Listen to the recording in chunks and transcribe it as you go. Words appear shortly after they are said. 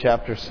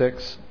Chapter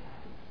 6.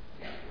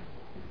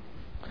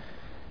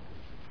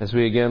 As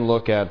we again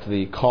look at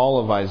the call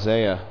of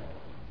Isaiah,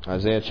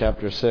 Isaiah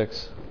chapter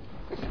 6,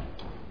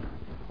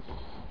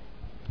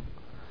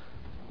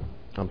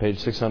 on page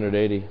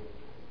 680.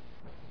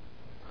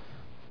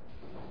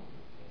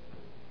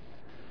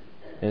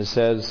 And it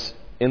says,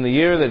 "In the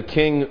year that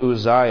King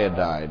Uzziah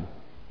died,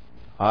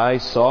 I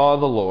saw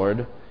the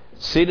Lord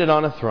seated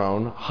on a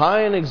throne,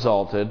 high and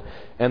exalted,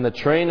 and the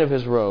train of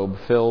his robe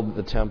filled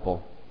the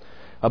temple.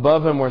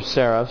 Above him were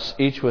seraphs,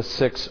 each with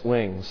 6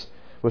 wings.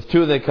 With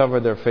 2 they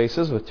covered their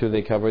faces, with 2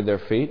 they covered their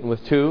feet, and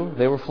with 2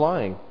 they were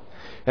flying.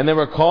 And they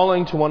were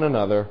calling to one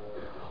another,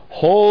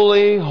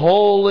 'Holy,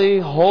 holy,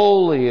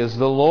 holy is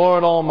the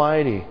Lord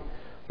Almighty.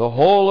 The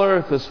whole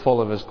earth is full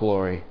of His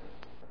glory.'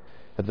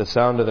 At the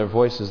sound of their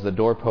voices, the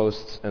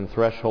doorposts and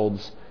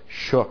thresholds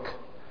shook,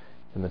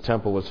 and the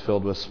temple was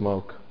filled with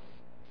smoke.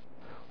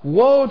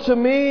 'Woe to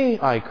me,'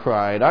 I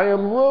cried, 'I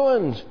am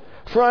ruined,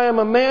 for I am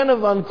a man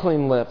of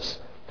unclean lips,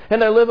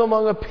 and I live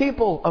among a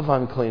people of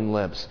unclean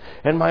lips,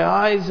 and my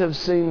eyes have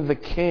seen the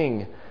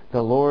King,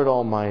 the Lord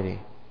Almighty.'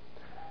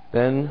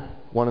 Then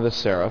one of the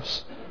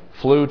seraphs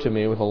flew to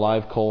me with a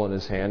live coal in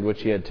his hand,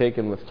 which he had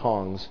taken with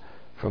tongs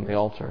from the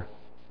altar.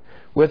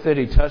 With it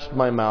he touched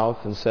my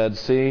mouth and said,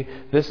 'See,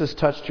 this has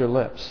touched your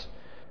lips.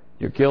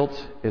 Your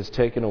guilt is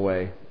taken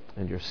away,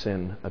 and your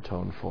sin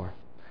atoned for.'"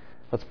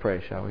 Let's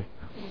pray, shall we?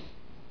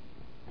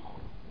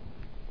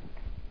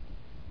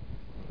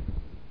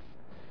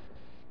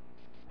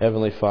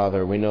 Heavenly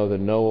Father, we know that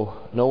no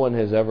one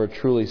has ever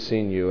truly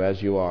seen you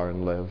as you are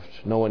and lived.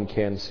 No one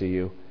can see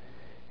you.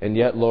 And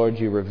yet, Lord,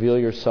 you reveal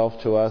yourself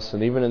to us,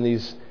 and even in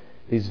these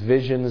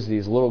visions,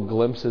 these little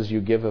glimpses you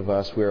give of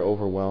us, we are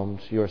overwhelmed.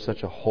 You are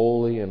such a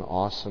holy and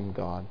awesome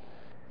God.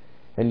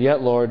 And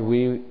yet, Lord,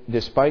 we,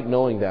 despite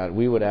knowing that,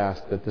 we would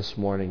ask that this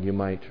morning you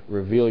might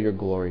reveal your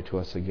glory to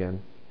us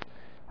again.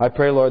 I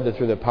pray, Lord, that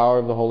through the power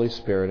of the Holy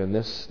Spirit in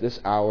this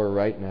hour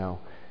right now,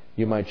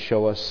 you might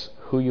show us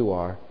who you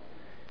are,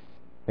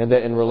 and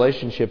that in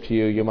relationship to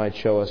you, you might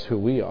show us who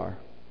we are.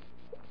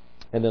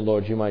 And then,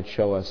 Lord, you might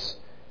show us,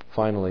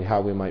 finally,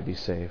 how we might be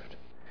saved.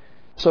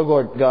 So,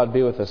 Lord God,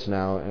 be with us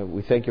now.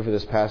 We thank you for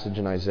this passage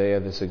in Isaiah,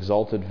 this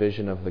exalted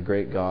vision of the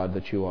great God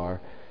that you are.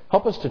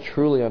 Help us to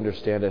truly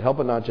understand it. Help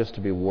it not just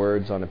to be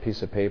words on a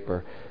piece of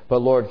paper,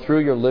 but, Lord, through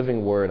your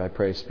living word, I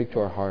pray, speak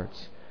to our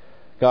hearts.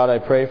 God, I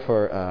pray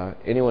for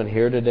anyone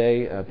here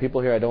today,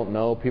 people here I don't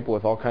know, people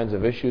with all kinds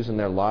of issues in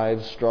their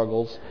lives,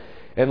 struggles.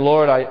 And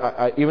Lord,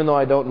 I even though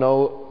I don't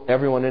know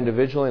everyone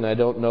individually and I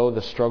don't know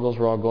the struggles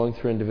we're all going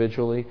through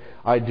individually,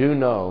 I do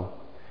know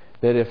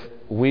that if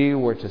we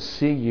were to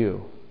see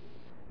you,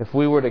 if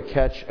we were to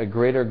catch a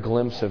greater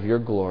glimpse of your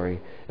glory,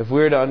 if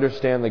we were to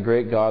understand the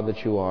great God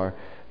that you are,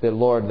 that,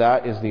 Lord,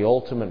 that is the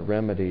ultimate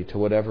remedy to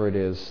whatever it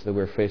is that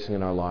we're facing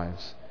in our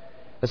lives.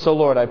 And so,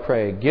 Lord, I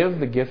pray,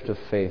 give the gift of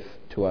faith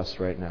to us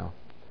right now.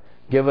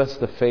 Give us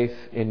the faith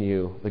in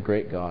you, the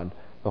great God,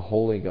 the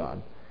holy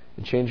God,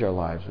 and change our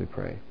lives, we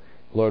pray.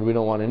 Lord, we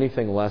don't want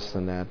anything less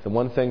than that. The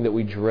one thing that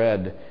we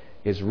dread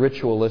is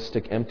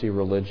ritualistic, empty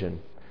religion,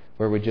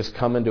 where we just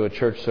come into a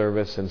church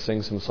service and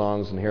sing some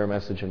songs and hear a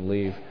message and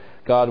leave.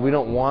 God, we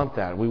don't want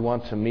that. We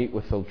want to meet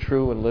with the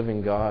true and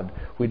living God.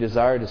 We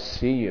desire to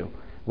see you.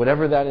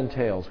 Whatever that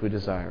entails, we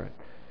desire it.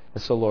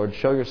 And so, Lord,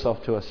 show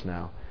yourself to us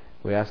now.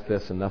 We ask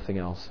this and nothing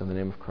else in the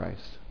name of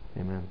Christ.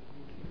 Amen.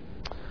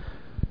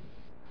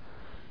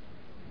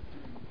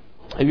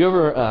 Have you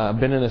ever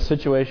been in a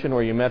situation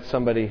where you met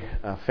somebody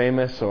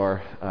famous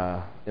or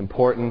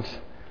important?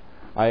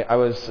 I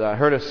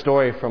heard a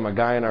story from a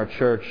guy in our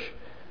church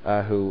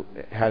who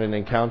had an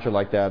encounter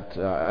like that.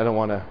 I don't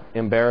want to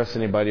embarrass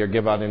anybody or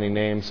give out any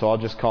names, so I'll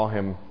just call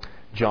him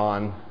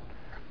John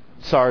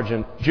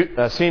Sargent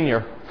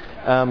Sr.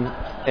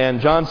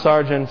 And John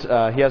Sargent,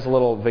 he has a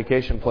little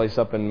vacation place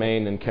up in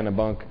Maine in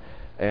Kennebunk,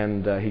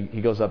 and he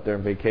goes up there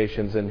on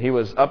vacations. And he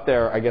was up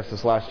there, I guess,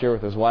 this last year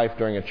with his wife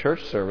during a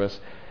church service.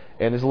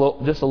 And it's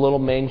just a little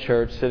Maine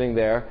church sitting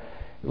there,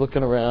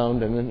 looking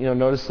around, and then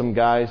noticed some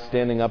guys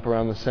standing up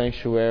around the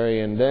sanctuary.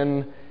 And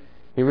then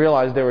he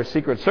realized they were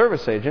Secret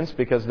Service agents,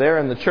 because there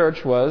in the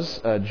church was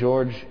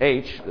George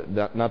H.,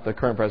 not the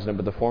current president,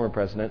 but the former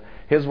president,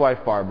 his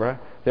wife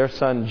Barbara, their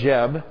son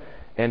Jeb,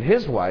 and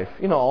his wife.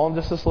 All in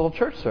just this little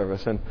church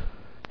service. And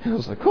it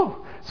was like,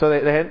 cool. So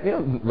they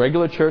had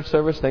regular church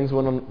service. Things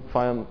went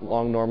fine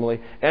along normally.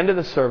 End of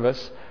the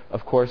service.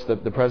 Of course, the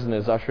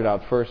president is ushered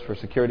out first for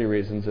security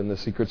reasons, and the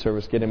Secret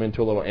Service get him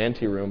into a little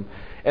anteroom.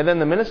 And then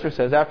the minister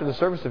says, after the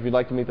service, if you'd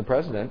like to meet the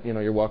president,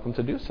 you're welcome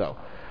to do so.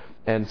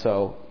 And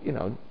so,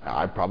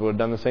 I probably would have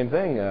done the same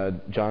thing.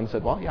 John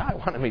said, well, yeah, I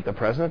want to meet the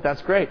president.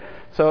 That's great.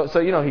 So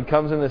he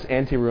comes in this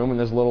anteroom in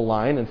this little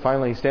line, and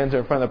finally he stands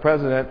there in front of the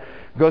president,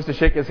 goes to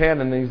shake his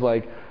hand, and he's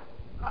like,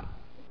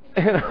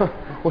 and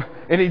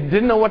he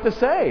didn't know what to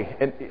say.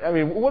 And I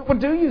mean, what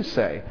do you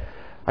say?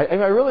 I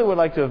really would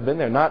like to have been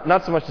there,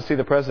 not so much to see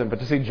the president, but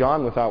to see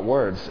John without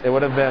words. It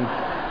would have been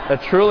a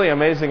truly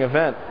amazing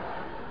event.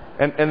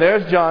 And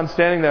there's John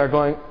standing there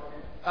going,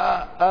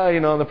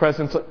 the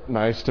president's like,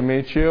 nice to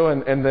meet you,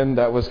 and then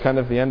that was kind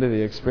of the end of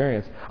the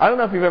experience. I don't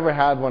know if you've ever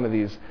had one of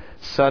these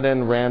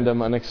sudden,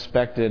 random,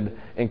 unexpected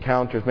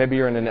encounters. Maybe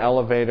you're in an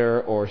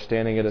elevator or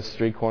standing at a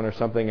street corner or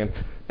something,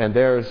 and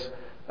there's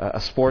a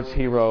sports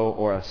hero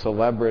or a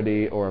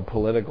celebrity or a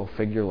political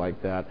figure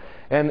like that.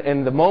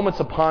 And the moment's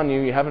upon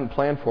you, you haven't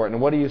planned for it.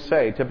 And what do you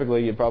say?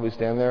 Typically, you'd probably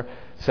stand there,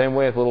 same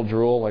way with a little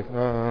drool, like,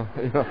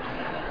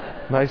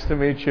 nice to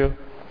meet you.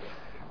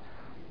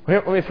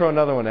 Let me throw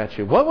another one at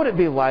you. What would it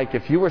be like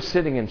if you were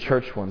sitting in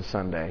church one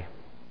Sunday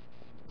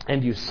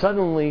and you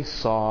suddenly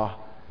saw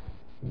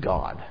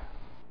God?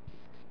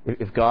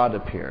 If God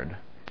appeared.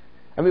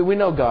 I mean, we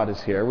know God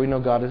is here. We know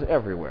God is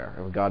everywhere.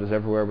 God is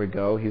everywhere we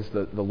go. He's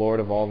the Lord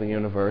of all the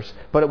universe.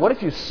 But what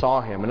if you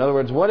saw Him? In other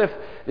words, what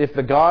if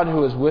the God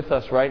who is with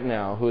us right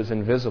now, who is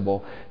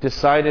invisible,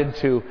 decided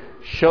to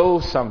show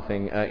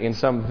something in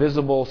some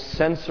visible,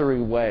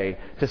 sensory way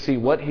to see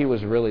what He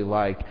was really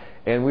like?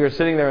 And we were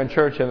sitting there in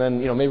church, and then,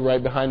 maybe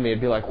right behind me, it'd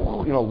be like,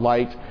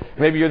 light.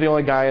 Maybe you're the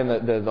only guy in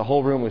the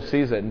whole room who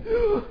sees it. And,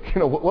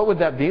 what would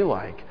that be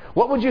like?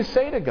 What would you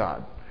say to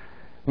God?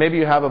 Maybe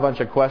you have a bunch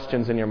of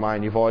questions in your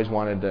mind you've always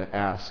wanted to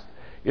ask.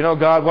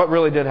 God, what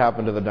really did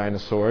happen to the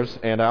dinosaurs?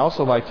 And I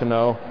also like to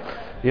know,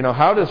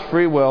 how does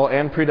free will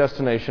and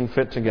predestination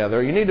fit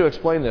together? You need to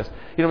explain this.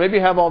 Maybe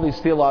you have all these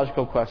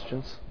theological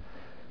questions.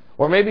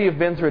 Or maybe you've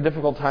been through a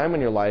difficult time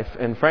in your life,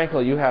 and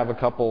frankly, you have a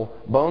couple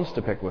bones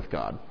to pick with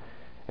God.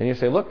 And you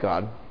say, look,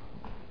 God,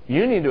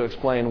 you need to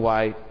explain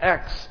why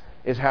X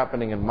is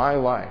happening in my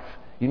life.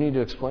 You need to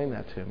explain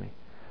that to me.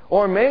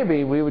 Or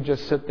maybe we would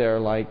just sit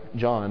there like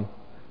John,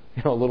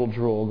 a little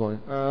drool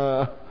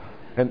going,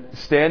 and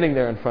standing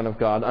there in front of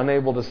God,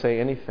 unable to say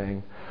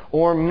anything.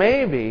 Or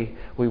maybe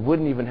we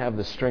wouldn't even have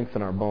the strength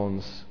in our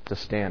bones to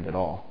stand at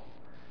all.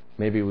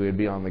 Maybe we would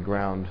be on the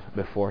ground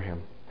before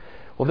Him.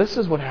 Well, this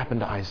is what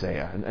happened to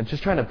Isaiah. And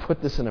just trying to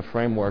put this in a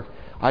framework,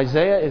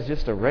 Isaiah is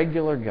just a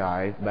regular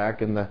guy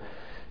back in the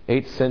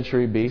 8th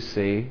century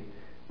BC,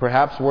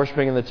 perhaps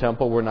worshiping in the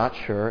temple, we're not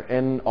sure.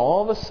 And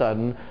all of a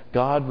sudden,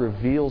 God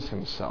reveals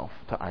Himself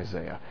to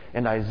Isaiah.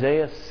 And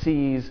Isaiah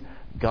sees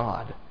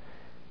God.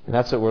 And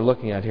that's what we're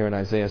looking at here in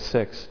Isaiah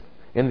 6.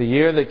 In the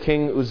year that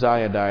King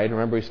Uzziah died,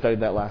 remember we studied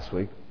that last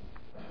week,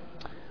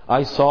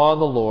 I saw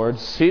the Lord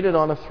seated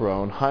on a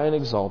throne, high and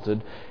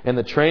exalted, and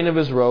the train of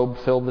His robe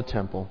filled the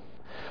temple.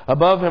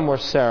 Above Him were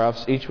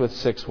seraphs, each with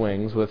 6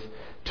 wings. With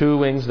 2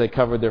 wings they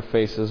covered their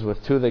faces,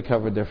 with 2 they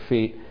covered their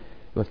feet,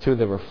 with 2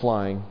 they were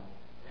flying.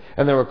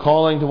 And they were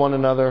calling to one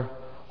another,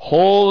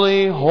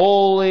 Holy,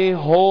 holy,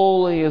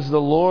 holy is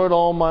the Lord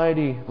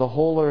Almighty. The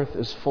whole earth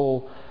is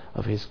full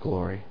of His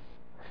glory.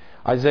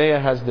 Isaiah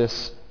has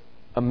this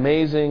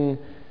amazing,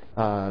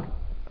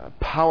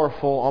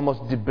 powerful,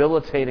 almost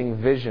debilitating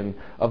vision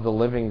of the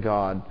living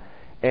God.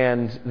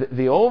 And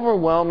the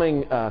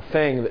overwhelming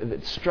thing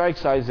that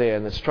strikes Isaiah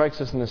and that strikes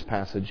us in this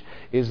passage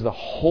is the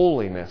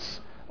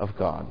holiness of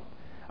God.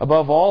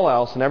 Above all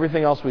else, and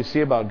everything else we see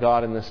about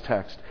God in this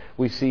text,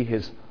 we see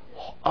His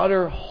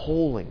utter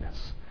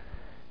holiness.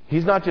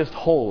 He's not just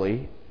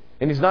holy,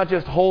 and He's not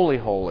just holy,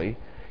 holy.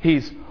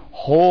 He's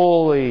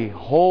holy,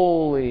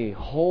 holy,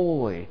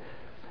 holy.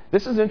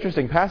 This is an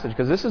interesting passage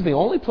because this is the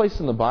only place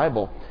in the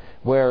Bible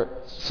where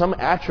some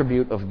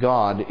attribute of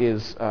God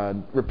is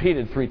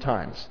repeated 3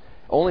 times.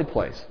 Only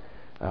place.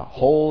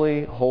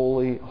 Holy,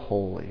 holy,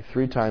 holy.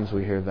 3 times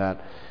we hear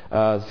that.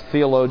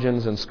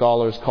 Theologians and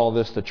scholars call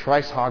this the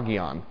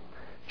trisagion.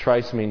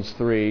 Tris means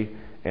 3,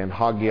 and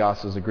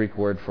hagios is a Greek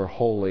word for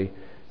holy.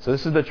 So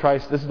this is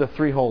the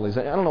 3 holies.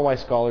 I don't know why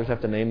scholars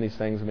have to name these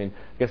things. I mean,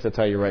 I guess that's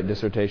how you write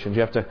dissertations.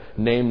 You have to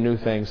name new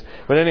things.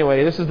 But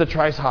anyway, this is the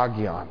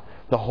trisagion.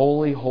 The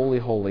holy, holy,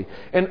 holy.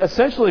 And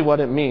essentially what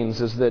it means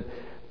is that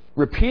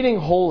repeating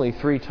holy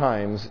 3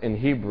 times in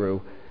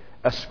Hebrew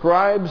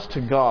ascribes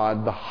to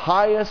God the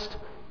highest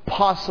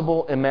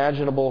possible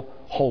imaginable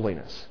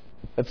holiness.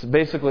 That's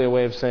basically a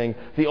way of saying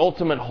the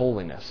ultimate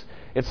holiness.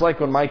 It's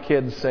like when my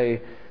kids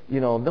say,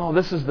 no,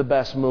 this is the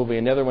best movie.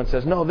 And the other one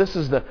says, no, this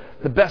is the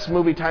best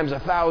movie times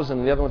 1,000.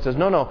 And the other one says,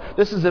 no,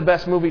 this is the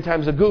best movie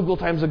times a Google,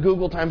 times a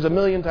Google, times a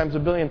million, times a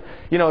billion.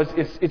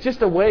 It's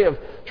just a way of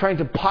trying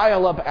to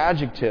pile up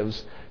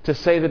adjectives to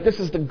say that this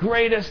is the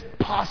greatest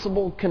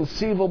possible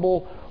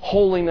conceivable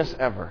holiness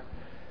ever.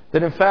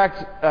 That in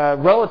fact,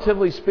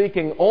 relatively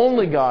speaking,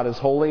 only God is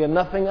holy and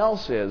nothing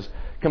else is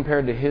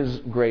compared to His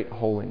great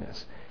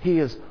holiness. He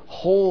is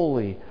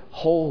holy,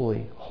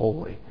 holy,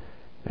 holy.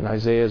 And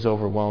Isaiah is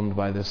overwhelmed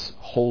by this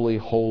holy,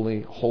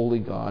 holy, holy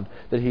God,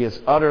 that He is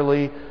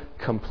utterly,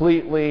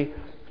 completely,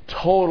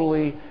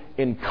 totally,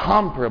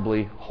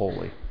 incomparably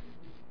holy.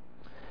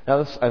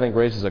 Now this, I think,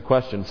 raises a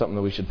question, something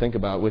that we should think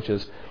about, which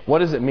is, what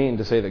does it mean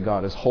to say that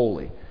God is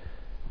holy?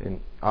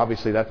 And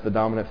obviously that's the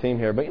dominant theme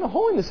here. But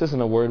holiness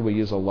isn't a word we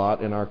use a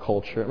lot in our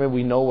culture. I mean,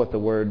 we know what the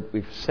word,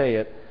 we say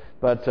it,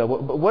 but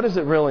what does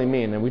it really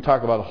mean? And we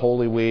talk about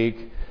Holy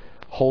Week,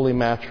 holy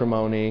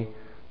matrimony.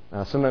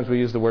 Sometimes we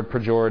use the word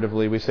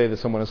pejoratively. We say that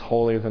someone is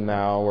holier than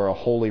thou or a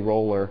holy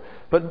roller.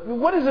 But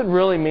what does it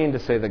really mean to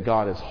say that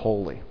God is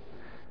holy?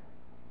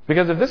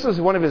 Because if this is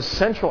one of His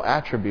central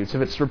attributes,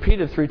 if it's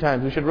repeated 3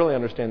 times, we should really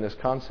understand this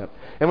concept.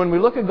 And when we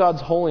look at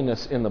God's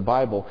holiness in the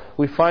Bible,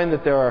 we find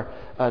that there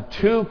are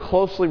 2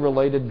 closely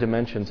related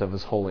dimensions of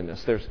His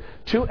holiness. There's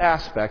 2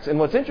 aspects, and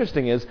what's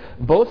interesting is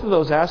both of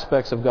those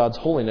aspects of God's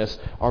holiness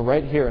are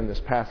right here in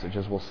this passage,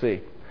 as we'll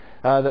see.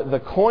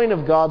 The coin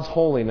of God's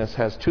holiness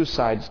has 2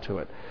 sides to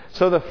it.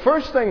 So the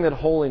first thing that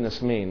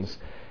holiness means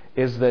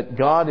is that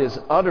God is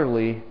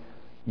utterly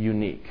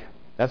unique.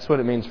 That's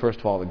what it means, first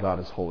of all, that God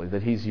is holy,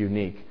 that He's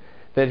unique,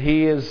 that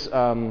He is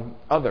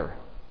other,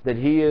 that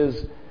He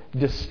is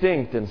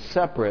distinct and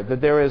separate,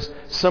 that there is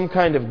some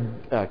kind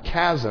of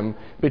chasm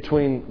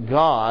between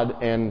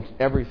God and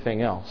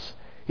everything else.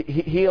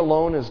 He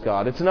alone is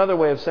God. It's another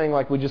way of saying,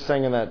 like we just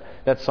sang in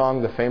that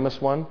song, the famous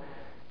one,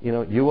 you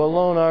know, you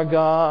alone are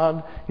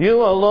God,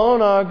 you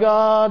alone are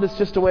God. It's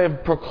just a way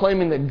of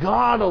proclaiming that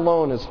God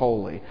alone is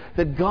holy,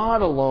 that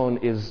God alone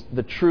is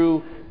the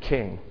true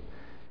King.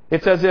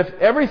 It's as if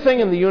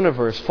everything in the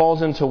universe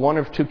falls into one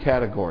of 2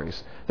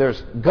 categories.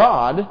 There's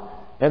God,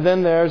 and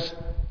then there's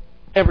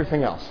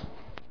everything else.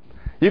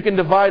 You can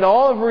divide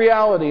all of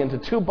reality into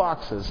 2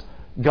 boxes.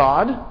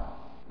 God,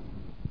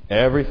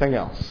 everything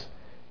else.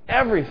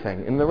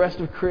 Everything in the rest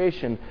of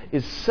creation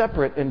is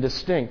separate and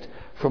distinct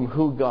from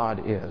who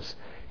God is.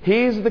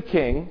 He's the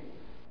king.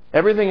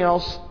 Everything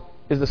else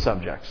is the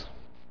subjects.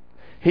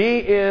 He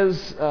is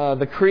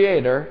the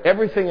creator.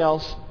 Everything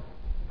else,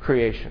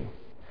 creation.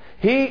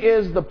 He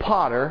is the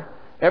potter.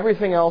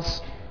 Everything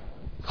else,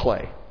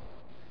 clay.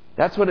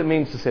 That's what it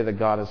means to say that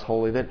God is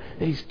holy, that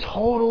He's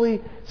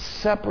totally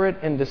separate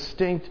and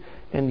distinct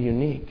and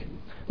unique.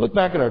 Look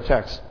back at our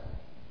text.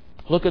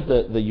 Look at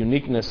the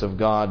uniqueness of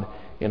God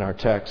in our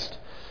text.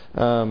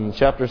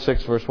 Chapter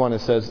 6, verse 1, it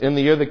says, in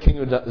the year that King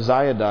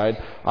Uzziah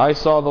died, I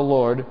saw the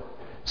Lord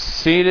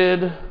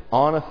seated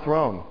on a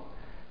throne.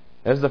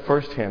 That's the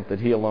first hint that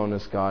He alone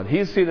is God.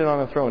 He's seated on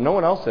a throne. No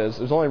one else is.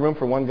 There's only room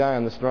for one guy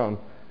on this throne,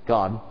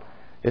 God.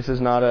 This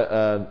is not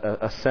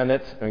a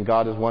Senate, and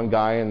God is one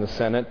guy in the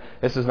Senate.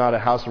 This is not a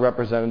House of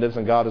Representatives,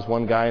 and God is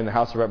one guy in the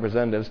House of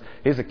Representatives.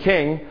 He's a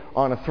king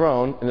on a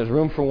throne, and there's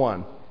room for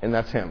one, and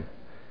that's Him.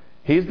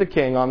 He's the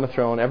king on the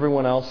throne.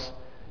 Everyone else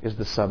is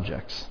the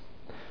subjects.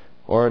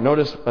 Or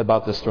notice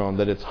about this throne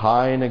that it's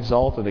high and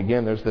exalted.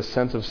 Again, there's this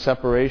sense of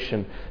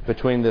separation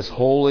between this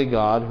holy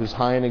God who's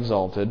high and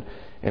exalted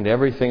and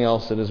everything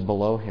else that is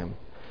below Him.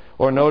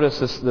 Or notice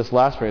this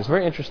last phrase. It's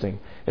very interesting.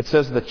 It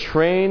says, the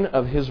train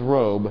of His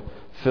robe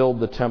filled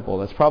the temple.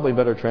 That's probably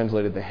better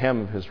translated, the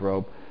hem of His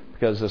robe,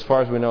 because as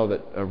far as we know,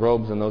 that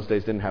robes in those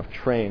days didn't have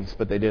trains,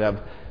 but they did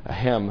have a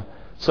hem.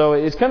 So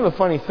it's kind of a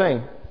funny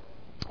thing.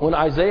 When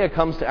Isaiah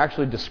comes to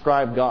actually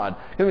describe God,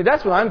 I mean,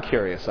 that's what I'm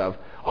curious of.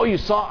 Oh, you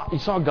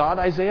saw God,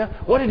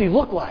 Isaiah? What did He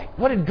look like?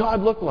 What did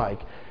God look like?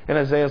 And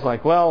Isaiah's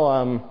like,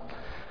 well,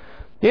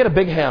 He had a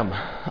big hem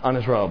on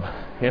His robe.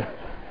 You know,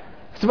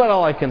 that's about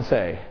all I can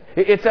say.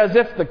 It's as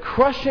if the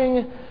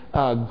crushing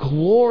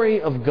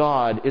glory of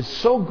God is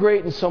so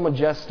great and so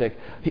majestic,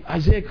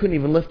 Isaiah couldn't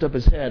even lift up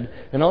his head,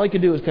 and all he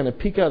could do was kind of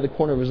peek out of the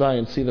corner of his eye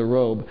and see the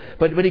robe.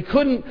 But he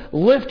couldn't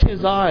lift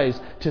his eyes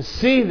to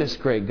see this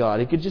great God.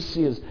 He could just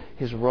see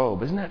his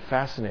robe. Isn't that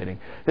fascinating?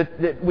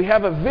 That we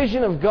have a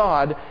vision of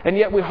God, and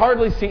yet we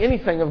hardly see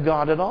anything of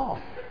God at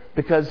all,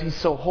 because He's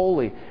so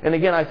holy. And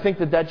again, I think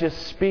that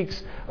just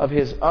speaks of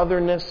His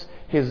otherness,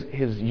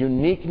 His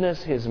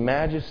uniqueness, His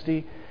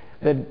majesty,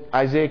 that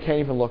Isaiah can't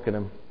even look at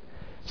Him.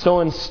 So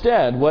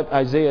instead, what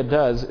Isaiah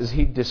does is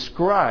he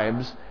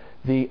describes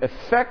the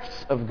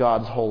effects of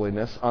God's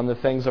holiness on the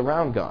things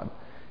around God.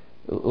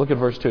 Look at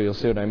verse 2, you'll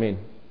see what I mean.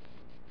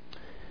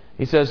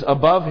 He says,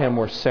 above Him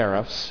were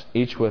seraphs,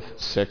 each with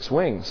 6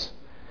 wings.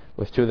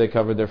 With 2 they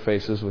covered their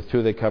faces, with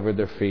 2 they covered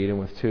their feet, and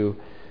with 2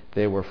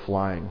 they were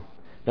flying.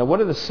 Now,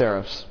 what are the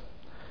seraphs?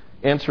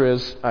 Answer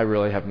is, I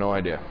really have no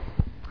idea.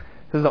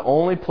 This is the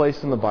only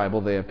place in the Bible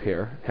they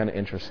appear. Kind of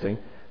interesting.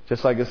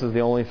 Just like this is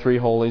the only 3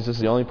 holies, this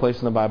is the only place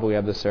in the Bible we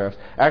have the seraphs.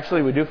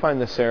 Actually, we do find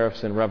the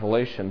seraphs in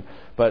Revelation,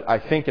 but I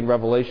think in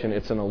Revelation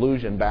it's an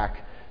allusion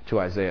back to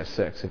Isaiah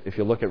 6. If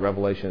you look at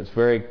Revelation,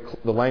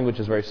 the language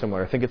is very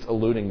similar. I think it's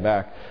alluding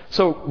back.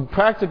 So,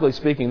 practically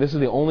speaking, this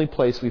is the only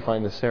place we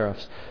find the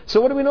seraphs.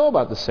 So what do we know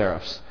about the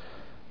seraphs?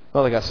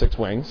 Well, they got 6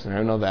 wings,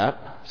 I know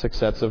that. 6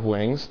 sets of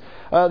wings.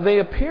 They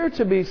appear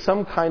to be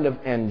some kind of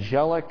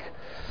angelic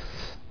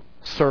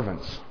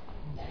servants.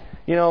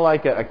 You know,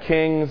 like a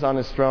king's on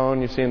his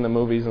throne, you see in the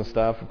movies and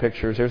stuff,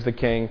 pictures, here's the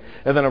king.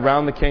 And then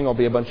around the king will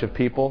be a bunch of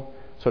people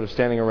sort of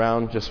standing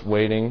around just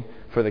waiting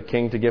for the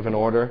king to give an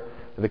order.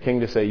 For the king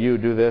to say, you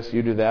do this,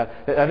 you do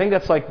that. I think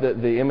that's like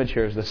the image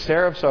here is the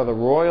seraphs are the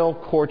royal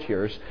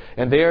courtiers,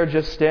 and they are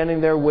just standing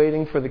there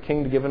waiting for the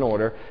king to give an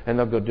order, and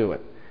they'll go do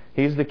it.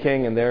 He's the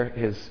king, and they're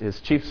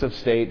his chiefs of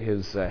state,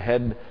 his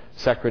head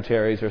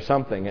secretaries or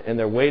something, and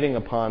they're waiting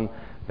upon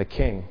the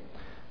king.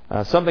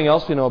 Something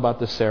else we know about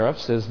the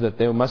seraphs is that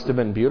they must have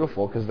been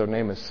beautiful because their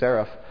name is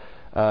seraph.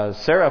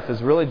 Seraph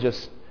is really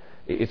just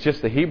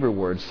the Hebrew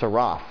word,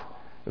 saraf,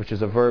 which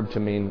is a verb to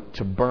mean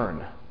to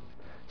burn.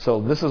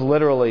 So this is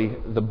literally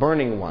the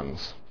burning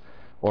ones,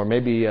 Or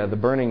maybe the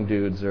burning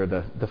dudes or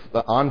the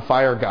on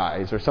fire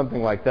guys or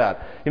something like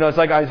that. It's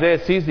like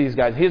Isaiah sees these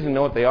guys. He doesn't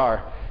know what they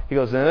are. He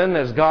goes, and then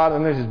there's God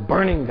and there's these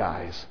burning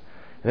guys.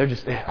 And they're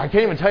just, I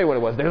can't even tell you what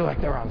it was. They were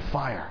like they're on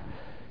fire.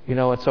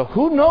 And so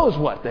who knows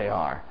what they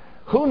are?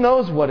 Who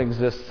knows what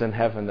exists in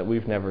heaven that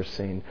we've never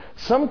seen?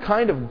 Some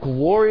kind of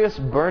glorious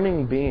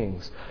burning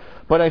beings.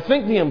 But I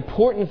think the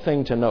important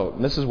thing to note,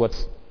 and this is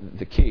what's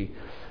the key,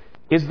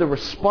 is the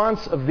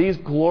response of these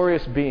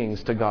glorious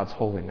beings to God's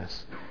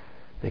holiness.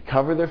 They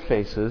cover their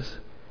faces.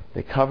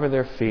 They cover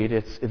their feet.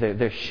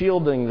 They're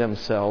shielding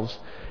themselves.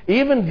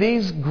 Even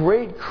these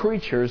great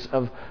creatures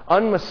of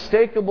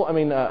unspeakable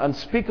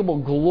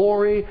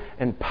glory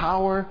and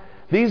power,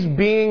 these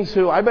beings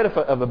who, I bet if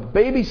a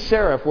baby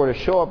seraph were to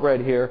show up right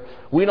here,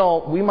 we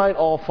might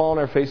all fall on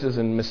our faces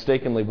and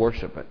mistakenly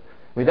worship it.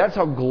 That's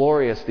how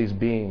glorious these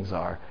beings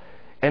are.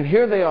 And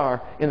here they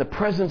are in the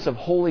presence of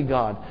holy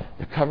God.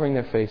 They're covering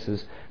their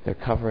faces. They're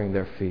covering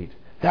their feet.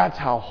 That's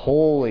how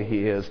holy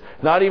He is.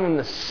 Not even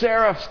the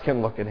seraphs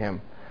can look at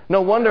Him.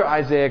 No wonder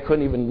Isaiah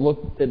couldn't even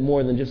look at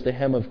more than just the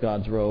hem of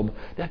God's robe.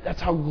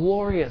 That's how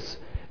glorious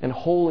and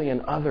holy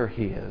and other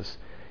He is.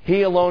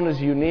 He alone is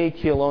unique.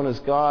 He alone is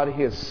God.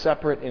 He is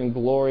separate in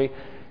glory.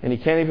 And He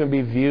can't even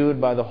be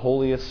viewed by the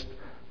holiest,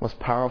 most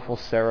powerful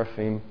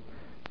seraphim.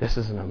 This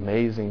is an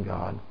amazing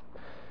God.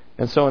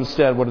 And so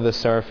instead, what do the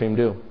seraphim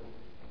do?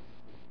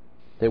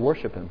 They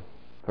worship Him.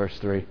 Verse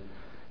 3.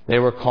 They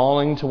were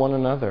calling to one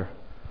another,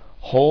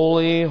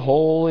 "Holy,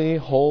 holy,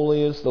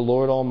 holy is the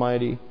Lord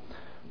Almighty.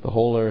 The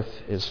whole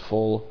earth is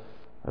full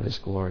of His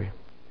glory."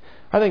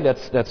 I think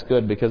that's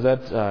good because it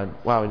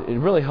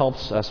really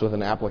helps us with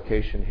an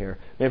application here.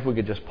 Maybe if we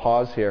could just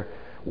pause here.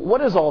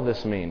 What does all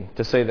this mean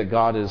to say that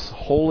God is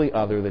wholly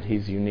other, that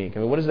He's unique?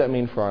 What does that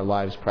mean for our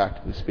lives,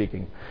 practically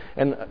speaking?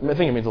 And I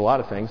think it means a lot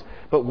of things.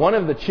 But one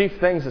of the chief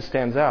things that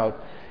stands out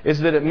is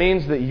that it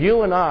means that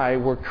you and I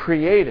were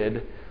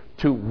created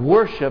to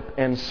worship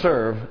and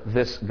serve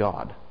this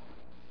God.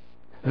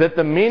 That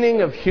the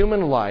meaning of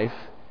human life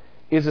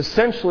is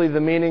essentially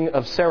the meaning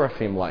of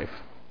seraphim life.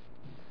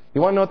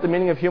 You want to know what the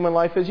meaning of human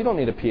life is? You don't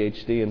need a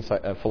PhD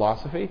in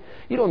philosophy.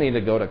 You don't need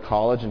to go to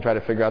college and try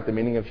to figure out the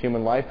meaning of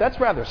human life. That's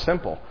rather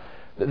simple.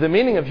 The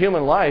meaning of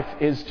human life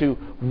is to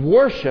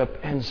worship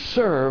and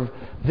serve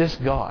this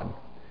God.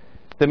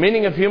 The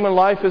meaning of human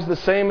life is the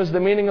same as the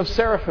meaning of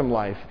seraphim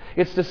life.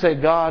 It's to say,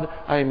 God,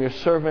 I am your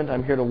servant.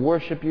 I'm here to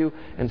worship you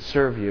and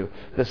serve you.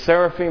 The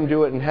seraphim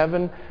do it in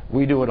heaven.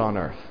 We do it on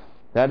earth.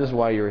 That is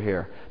why you're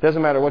here.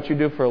 Doesn't matter what you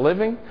do for a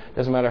living.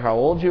 Doesn't matter how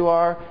old you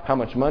are, how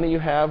much money you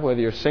have, whether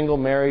you're single,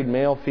 married,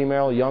 male,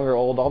 female, young or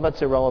old. All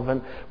that's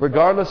irrelevant.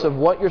 Regardless of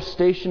what your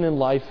station in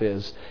life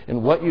is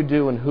and what you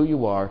do and who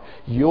you are,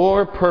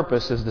 your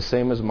purpose is the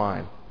same as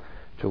mine.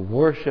 To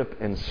worship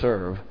and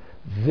serve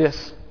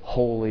this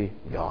holy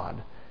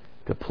God.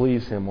 To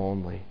please Him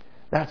only.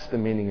 That's the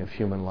meaning of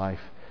human life.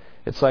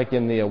 It's like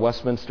in the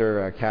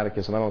Westminster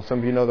Catechism. I don't know, some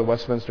of you know the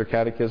Westminster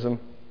Catechism.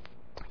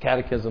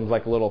 Catechism is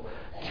like a little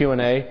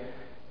Q&A.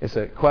 It's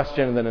a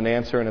question and then an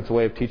answer, and it's a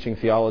way of teaching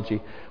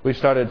theology. We've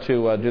started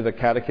to do the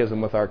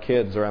catechism with our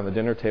kids around the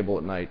dinner table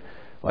at night.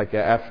 Like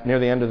near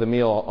the end of the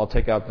meal, I'll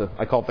take out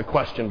I call it the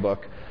question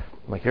book.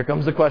 I'm like, here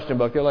comes the question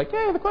book. They're like,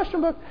 yay, the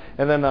question book.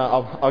 And then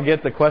I'll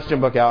get the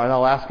question book out, and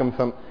I'll ask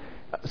them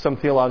some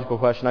theological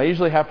question. I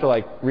usually have to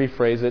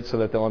rephrase it so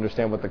that they'll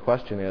understand what the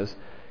question is.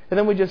 And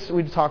then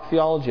we talk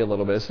theology a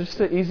little bit. It's just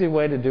an easy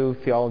way to do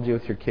theology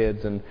with your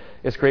kids, and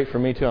it's great for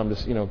me too. I'm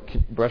just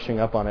brushing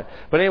up on it.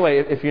 But anyway,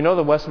 if you know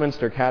the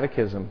Westminster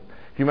Catechism,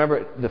 if you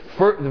remember, the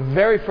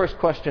very first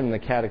question in the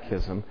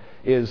Catechism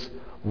is,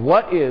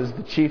 what is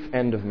the chief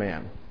end of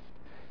man?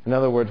 In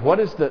other words,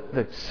 what is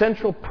the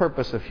central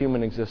purpose of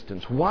human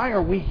existence? Why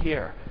are we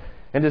here?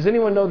 And does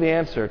anyone know the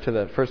answer to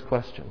that first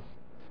question?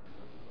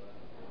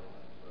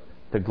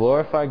 To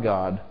glorify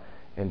God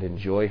and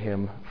enjoy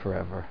Him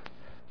forever.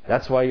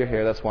 That's why you're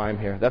here. That's why I'm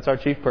here. That's our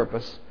chief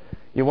purpose.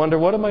 You wonder,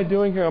 what am I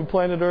doing here on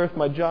planet Earth?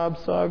 My job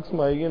sucks.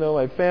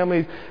 My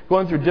family's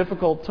going through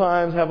difficult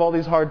times. Have all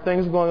these hard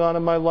things going on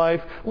in my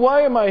life.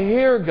 Why am I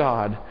here,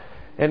 God?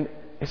 And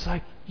it's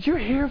like, you're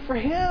here for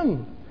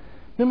Him.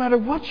 No matter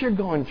what you're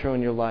going through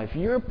in your life,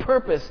 your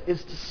purpose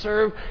is to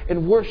serve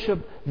and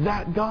worship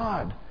that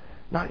God,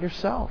 not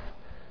yourself.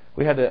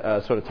 We had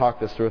to sort of talk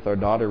this through with our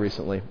daughter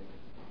recently.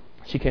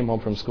 She came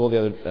home from school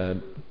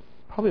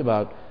probably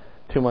about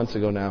 2 months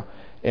ago now.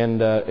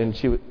 And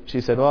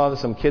she said, well,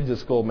 some kids at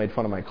school made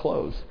fun of my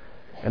clothes.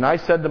 And I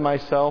said to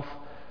myself,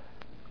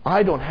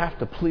 I don't have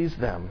to please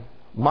them.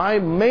 My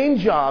main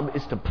job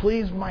is to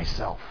please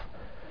myself.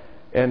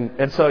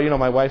 And so,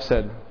 my wife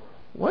said,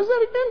 what is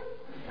that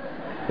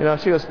again?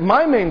 She goes,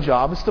 my main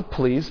job is to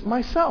please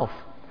myself.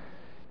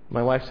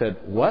 My wife said,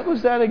 what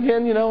was that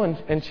again?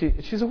 And she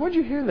said, where'd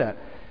you hear that?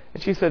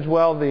 And she said,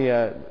 well, they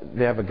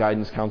have a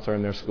guidance counselor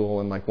in their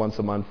school, and once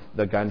a month,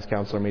 the guidance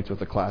counselor meets with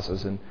the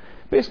classes and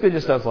basically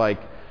just does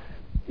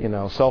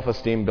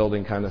self-esteem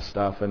building kind of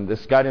stuff. And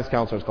this guidance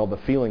counselor is called the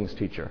feelings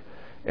teacher.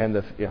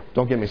 And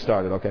don't get me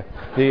started, okay?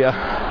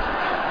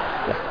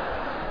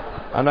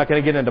 I'm not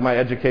going to get into my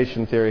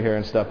education theory here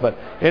and stuff. But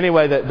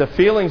anyway, the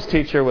feelings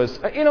teacher was,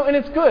 and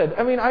it's good.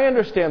 I mean, I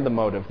understand the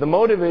motive. The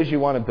motive is you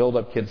want to build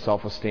up kids'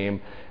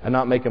 self-esteem and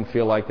not make them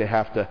feel like they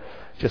have to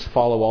just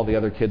follow all the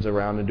other kids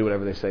around and do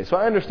whatever they say. So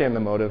I understand the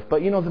motive.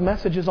 But, the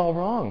message is all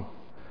wrong.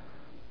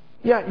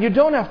 Yeah, you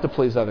don't have to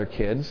please other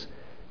kids.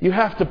 You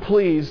have to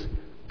please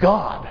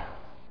God.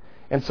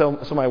 And so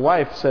my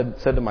wife said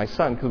to my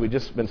son, because we'd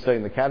just been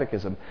studying the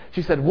catechism,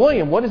 she said,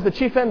 "William, what is the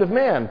chief end of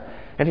man?"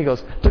 And he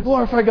goes, "To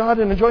glorify God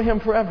and enjoy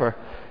Him forever."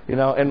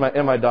 And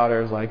my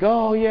daughter is like,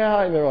 "Oh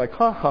yeah," and they're like,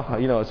 "Ha ha ha."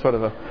 It's sort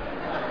of a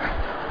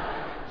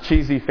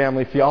cheesy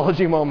family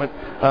theology moment.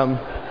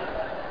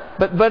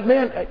 But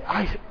man,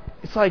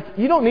 it's like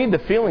you don't need the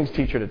feelings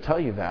teacher to tell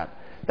you that.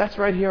 That's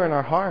right here in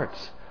our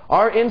hearts.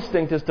 Our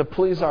instinct is to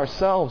please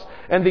ourselves.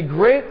 And the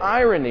great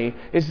irony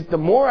is that the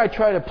more I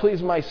try to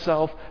please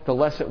myself, the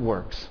less it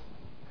works.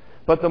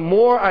 But the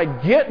more I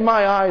get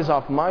my eyes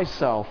off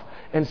myself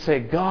and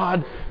say,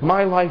 "God,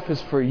 my life is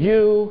for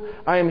you.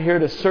 I am here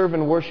to serve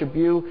and worship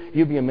you,"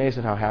 you'd be amazed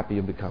at how happy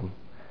you become.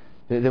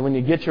 That when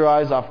you get your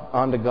eyes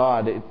onto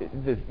God,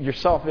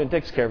 it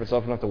takes care of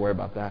itself. You don't have to worry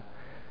about that.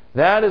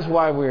 That is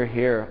why we're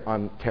here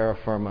on terra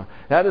firma.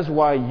 That is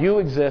why you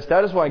exist.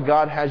 That is why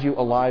God has you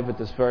alive at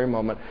this very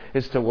moment,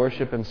 is to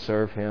worship and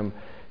serve Him.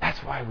 That's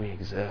why we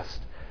exist.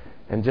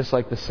 And just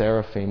like the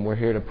seraphim, we're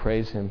here to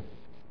praise Him.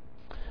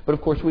 But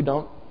of course we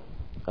don't.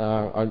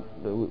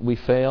 We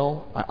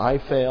fail. I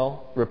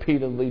fail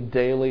repeatedly,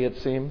 daily it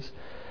seems.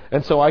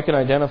 And so I can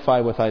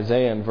identify with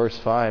Isaiah in verse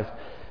 5.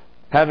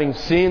 Having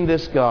seen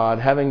this God,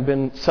 having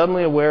been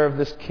suddenly aware of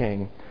this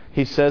King,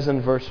 he says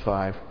in verse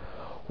 5,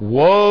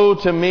 "Woe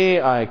to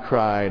me," I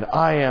cried.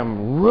 "I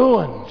am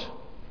ruined.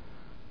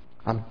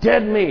 I'm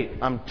dead meat.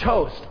 I'm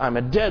toast. I'm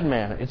a dead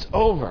man. It's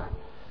over.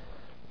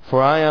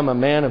 For I am a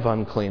man of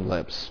unclean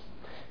lips,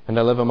 and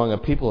I live among a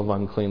people of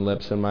unclean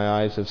lips, and my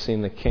eyes have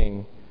seen the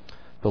King,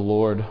 the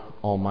Lord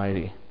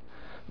Almighty."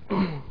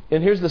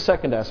 And here's the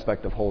second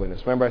aspect of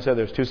holiness. Remember I said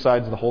there's two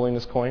sides of the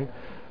holiness coin?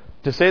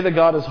 To say that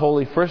God is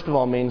holy, first of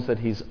all, means that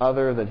He's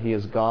other, that He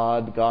is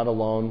God, God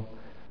alone.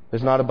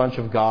 There's not a bunch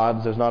of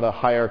gods. There's not a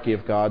hierarchy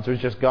of gods. There's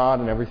just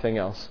God and everything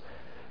else.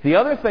 The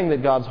other thing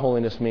that God's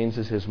holiness means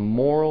is His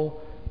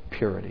moral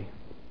purity.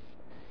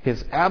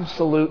 His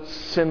absolute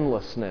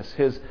sinlessness.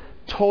 His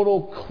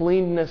total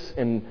cleanness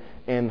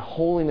and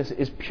holiness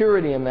is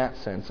purity in that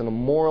sense, in a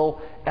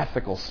moral,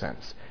 ethical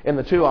sense. And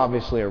the two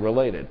obviously are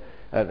related.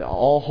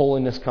 All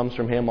holiness comes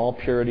from Him. All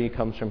purity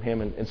comes from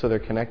Him. And so they're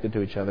connected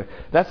to each other.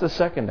 That's the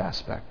second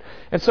aspect.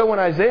 And so when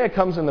Isaiah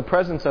comes in the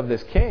presence of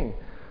this king,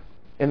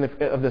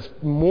 of this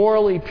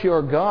morally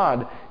pure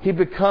God, he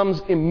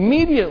becomes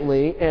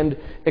immediately and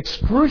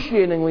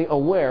excruciatingly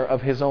aware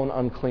of his own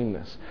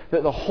uncleanness.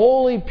 That the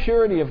holy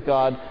purity of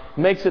God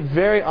makes it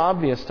very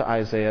obvious to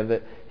Isaiah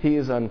that he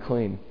is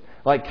unclean.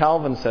 Like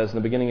Calvin says in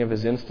the beginning of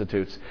his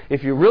Institutes,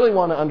 if you really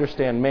want to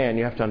understand man,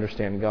 you have to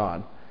understand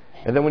God.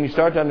 And then when you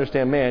start to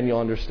understand man,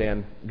 you'll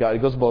understand God.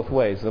 It goes both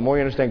ways. The more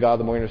you understand God,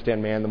 the more you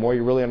understand man. The more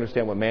you really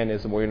understand what man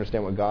is, the more you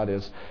understand what God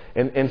is.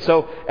 And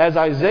so as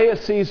Isaiah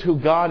sees who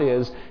God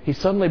is, he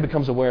suddenly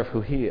becomes aware of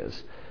who he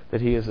is, that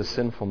he is a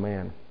sinful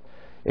man.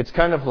 It's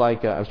kind of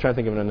like, I was trying to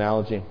think of an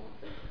analogy.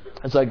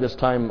 It's like this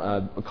time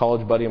a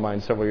college buddy of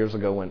mine several years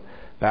ago went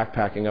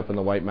backpacking up in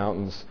the White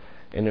Mountains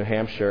in New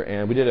Hampshire.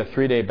 And we did a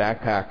 3-day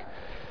backpack.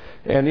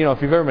 And,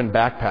 if you've ever been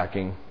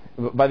backpacking,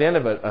 by the end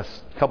of it, a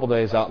couple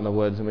days out in the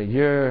woods,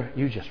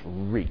 you just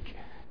reek.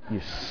 You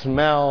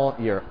smell.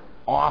 You're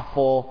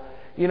awful.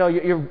 You're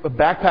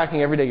backpacking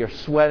every day. You're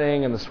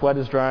sweating, and the sweat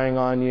is drying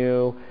on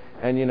you.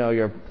 And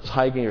you're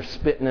hiking. You're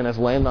spitting, and it's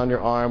landing on your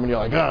arm, and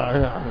you're like,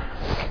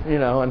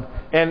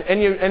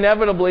 and you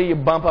inevitably you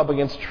bump up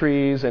against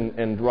trees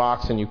and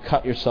rocks, and you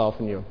cut yourself,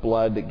 and you have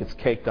blood that gets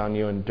caked on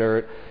you and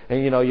dirt,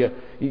 and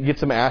you get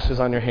some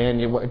ashes on your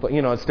hand.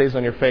 It stays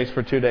on your face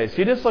for 2 days. So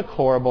you just look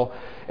horrible,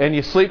 and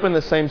you sleep in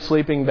the same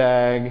sleeping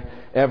bag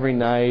every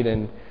night,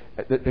 and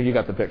you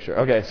got the picture.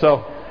 Okay,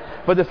 so,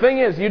 but the thing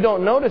is, you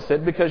don't notice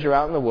it because you're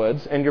out in the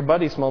woods, and your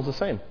buddy smells the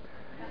same.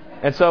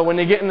 And so when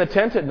you get in the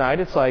tent at night,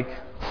 it's like,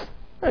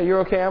 hey, you're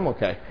okay, I'm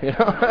okay.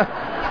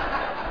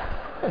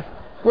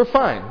 We're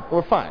fine.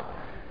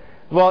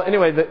 Well,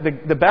 anyway,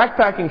 the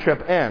backpacking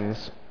trip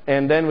ends,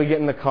 and then we get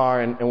in the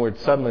car, and we're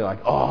suddenly like,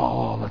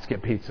 oh, let's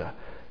get pizza.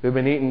 We've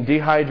been eating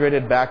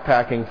dehydrated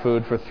backpacking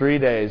food for 3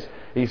 days.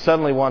 You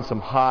suddenly want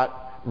some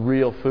hot,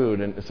 real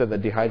food instead of the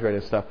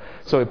dehydrated stuff.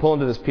 So we pull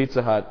into this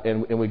Pizza Hut,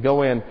 and we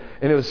go in,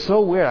 and it was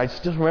so weird. I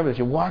just remember this.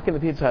 You walk in the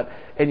Pizza Hut,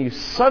 and you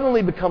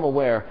suddenly become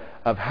aware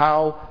of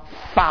how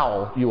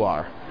foul you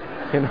are.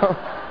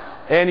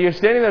 And you're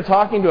standing there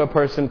talking to a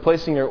person,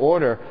 placing your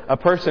order, a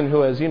person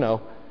who has,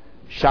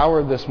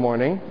 showered this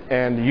morning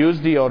and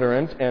used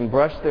deodorant and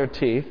brushed their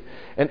teeth.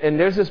 And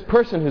there's this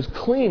person who's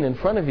clean in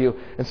front of you,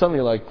 and suddenly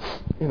you're like,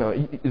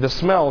 the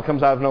smell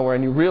comes out of nowhere,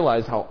 and you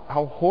realize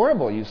how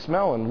horrible you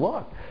smell and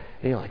look.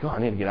 And you're like, oh, I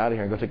need to get out of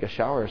here and go take a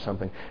shower or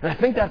something. And I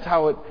think that's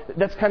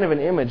kind of an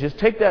image. Is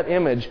take that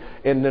image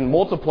and then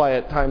multiply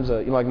it times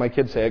like my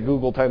kids say, a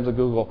Google times a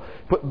Google.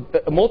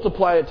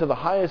 Multiply it to the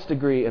highest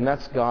degree, and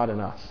that's God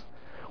and us.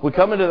 We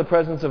come into the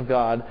presence of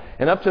God,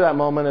 and up to that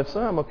moment, it's,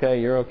 I'm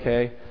okay, you're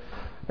okay.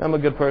 I'm a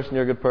good person,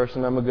 you're a good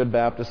person. I'm a good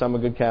Baptist, I'm a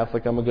good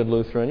Catholic, I'm a good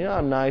Lutheran. Yeah,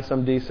 I'm nice,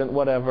 I'm decent,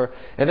 whatever.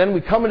 And then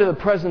we come into the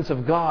presence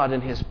of God in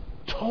His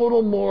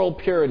total moral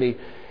purity,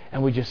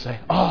 and we just say,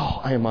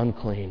 oh, I am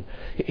unclean.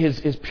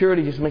 His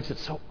purity just makes it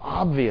so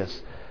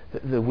obvious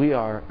that we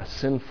are a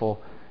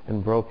sinful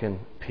and broken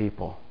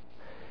people.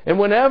 And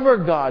whenever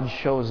God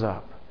shows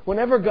up,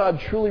 whenever God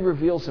truly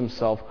reveals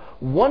Himself,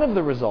 one of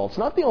the results,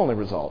 not the only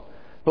result,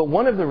 but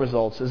one of the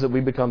results is that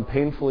we become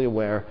painfully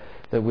aware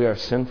that we are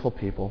sinful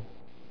people,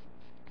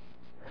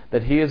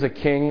 that He is a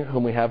king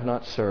whom we have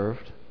not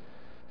served,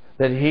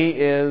 that He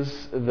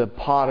is the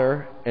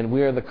potter and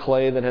we are the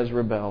clay that has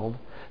rebelled,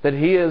 that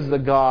He is the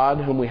God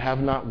whom we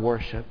have not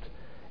worshipped.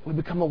 We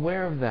become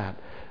aware of that.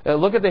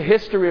 Look at the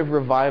history of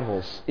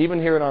revivals, even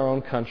here in our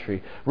own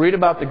country. Read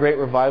about the great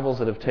revivals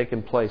that have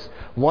taken place.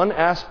 One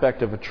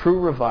aspect of a true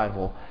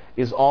revival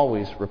is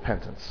always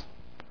repentance.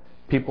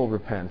 People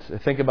repent.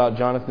 Think about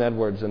Jonathan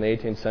Edwards in the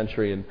 18th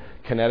century in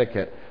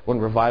Connecticut when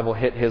revival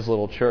hit his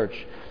little church.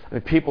 I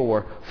mean, people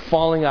were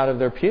falling out of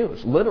their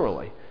pews,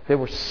 literally. They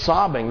were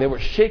sobbing. They were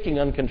shaking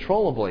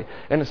uncontrollably.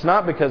 And it's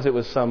not because it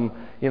was some,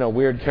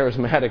 weird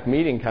charismatic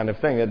meeting kind of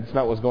thing. That's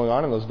not what was going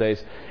on in those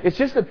days. It's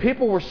just that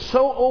people were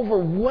so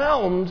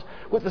overwhelmed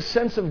with the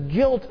sense of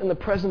guilt in the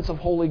presence of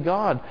holy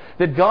God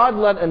that God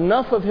let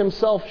enough of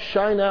Himself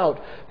shine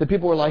out that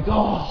people were like,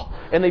 oh,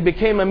 and they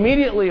became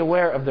immediately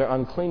aware of their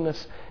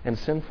uncleanness and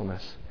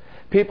sinfulness.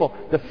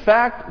 The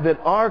fact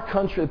that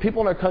the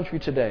people in our country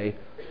today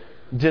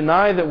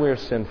deny that we're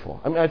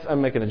sinful. I mean,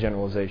 I'm making a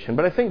generalization,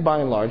 but I think by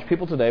and large,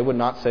 people today would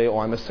not say, oh,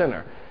 I'm a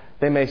sinner.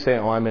 They may say,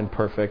 oh, I'm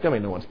imperfect. I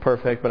mean, no one's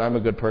perfect, but I'm a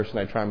good person.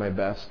 I try my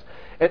best.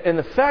 And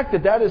the fact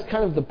that is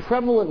kind of the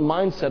prevalent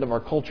mindset of our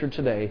culture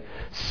today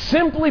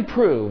simply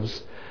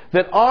proves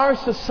that our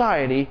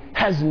society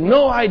has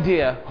no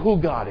idea who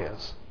God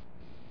is.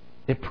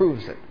 It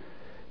proves it.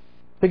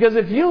 Because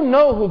if you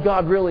know who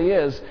God really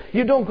is,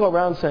 you don't go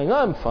around saying,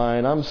 I'm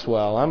fine, I'm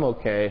swell, I'm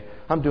okay,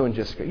 I'm doing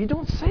just great. You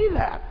don't say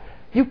that.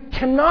 You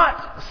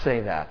cannot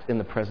say that in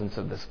the presence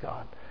of this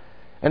God.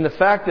 And the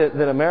fact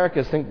that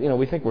Americans think,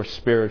 we think we're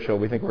spiritual,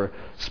 we think we're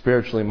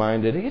spiritually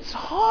minded, it's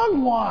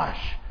hogwash.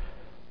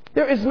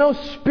 There is no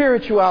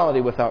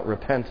spirituality without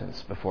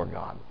repentance before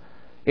God.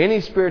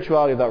 Any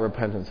spirituality without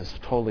repentance is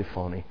totally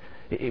phony.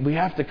 We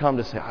have to come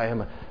to say, I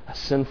am a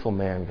sinful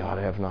man, God.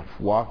 I have not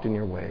walked in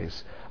your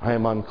ways. I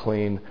am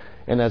unclean.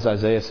 And as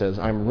Isaiah says,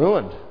 I'm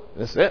ruined.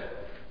 That's it.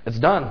 It's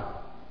done.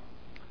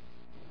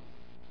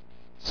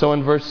 So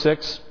in verse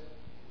 6,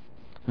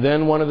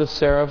 then one of the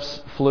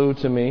seraphs flew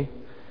to me.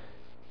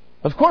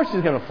 Of course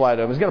he's going to fly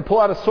to him. He's going to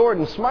pull out a sword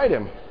and smite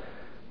him.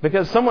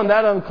 Because someone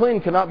that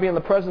unclean cannot be in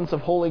the presence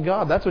of holy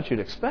God. That's what you'd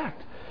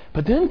expect.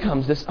 But then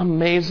comes this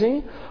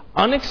amazing,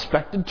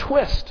 unexpected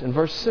twist in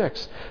verse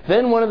 6.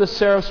 Then one of the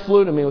seraphs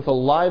flew to me with a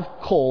live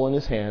coal in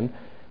his hand,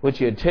 which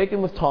he had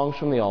taken with tongs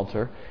from the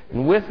altar.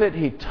 And with it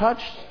he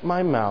touched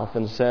my mouth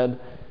and said,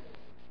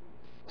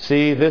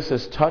 see, this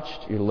has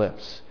touched your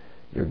lips.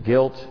 Your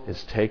guilt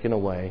is taken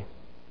away,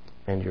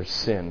 and your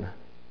sin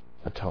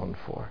atoned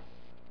for.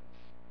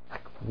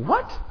 Like,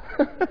 what?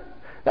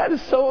 That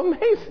is so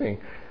amazing.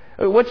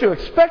 What you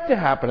expect to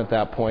happen at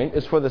that point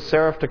is for the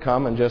seraph to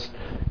come and just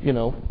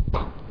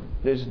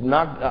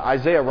knock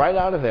Isaiah right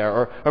out of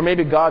there. Or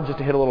maybe God just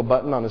to hit a little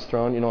button on His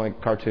throne,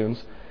 like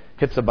cartoons.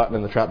 Hits a button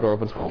and the trapdoor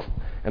opens,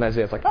 and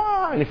Isaiah's like,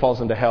 and he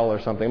falls into hell or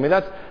something. I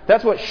mean,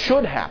 that's what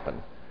should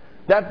happen.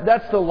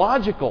 That's the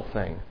logical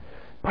thing.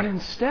 But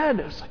instead,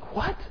 it's like,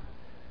 what?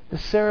 The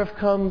seraph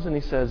comes and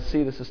he says,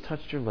 see, this has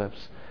touched your lips.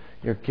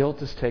 Your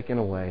guilt is taken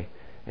away,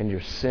 and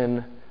your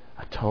sin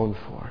atoned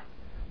for.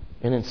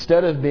 And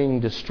instead of being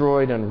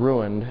destroyed and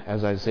ruined,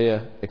 as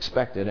Isaiah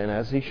expected, and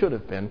as he should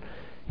have been,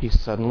 he's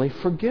suddenly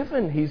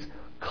forgiven. He's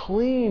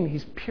clean.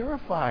 He's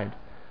purified.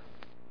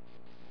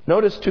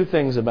 Notice two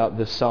things about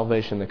this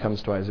salvation that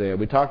comes to Isaiah.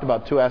 We talked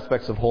about two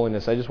aspects of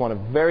holiness. I just want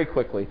to very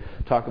quickly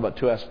talk about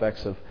two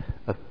aspects of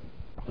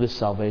this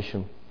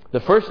salvation.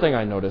 The first thing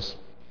I notice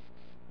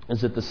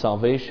is that the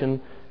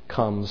salvation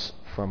comes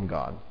from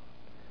God.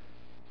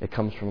 It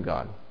comes from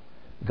God.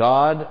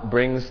 God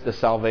brings the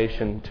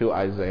salvation to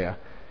Isaiah.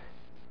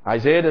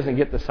 Isaiah doesn't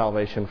get the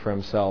salvation for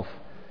himself.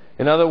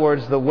 In other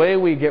words, the way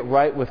we get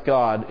right with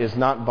God is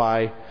not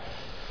by,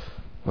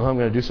 I'm going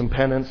to do some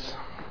penance,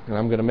 and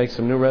I'm going to make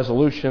some new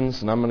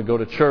resolutions, and I'm going to go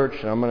to church,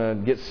 and I'm going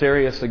to get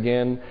serious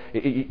again.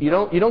 You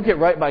don't get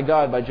right by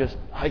God by just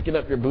hiking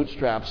up your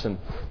bootstraps and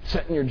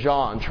setting your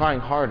jaw and trying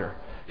harder.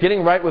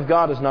 Getting right with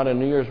God is not a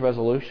New Year's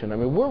resolution. I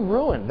mean, we're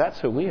ruined. That's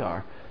who we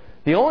are.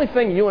 The only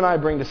thing you and I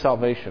bring to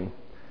salvation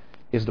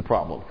is the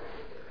problem.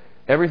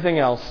 Everything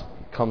else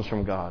comes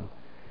from God.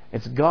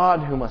 It's God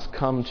who must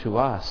come to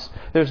us.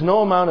 There's no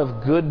amount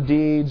of good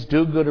deeds,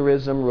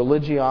 do-gooderism,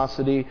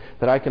 religiosity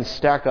that I can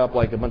stack up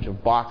like a bunch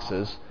of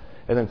boxes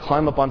and then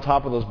climb up on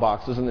top of those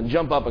boxes and then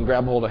jump up and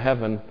grab hold of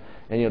heaven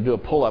and do a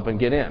pull-up and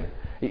get in.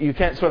 You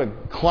can't sort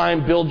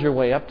of build your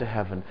way up to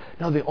heaven.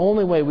 No, the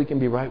only way we can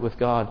be right with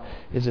God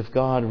is if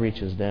God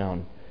reaches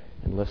down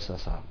and lifts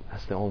us up.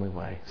 That's the only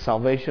way.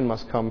 Salvation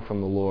must come from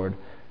the Lord.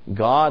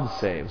 God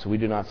saves. We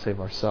do not save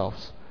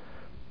ourselves.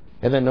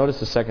 And then notice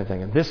the second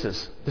thing. And this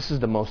is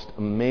the most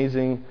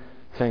amazing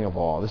thing of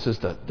all. This is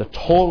the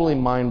totally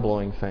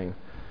mind-blowing thing.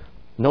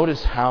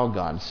 Notice how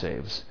God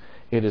saves.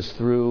 It is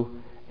through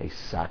a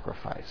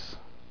sacrifice.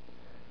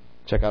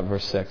 Check out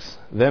verse 6.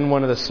 Then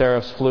one of the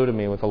seraphs flew to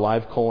me with a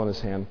live coal in his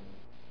hand,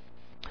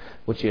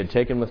 which he had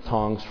taken with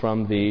tongs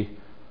from the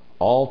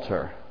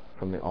altar.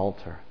 From the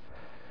altar.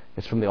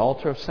 It's from the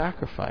altar of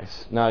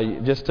sacrifice. Now,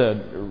 just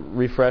to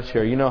refresh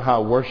here, you know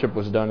how worship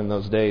was done in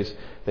those days.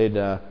 They'd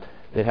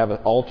have an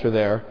altar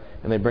there,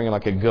 and they'd bring in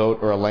like a goat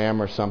or a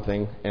lamb or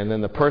something, and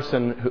then the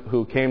person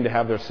who came to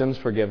have their sins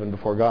forgiven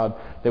before God,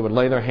 they would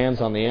lay their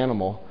hands on the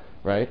animal,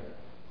 right?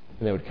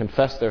 And they would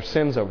confess their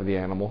sins over the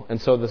animal.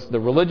 And so the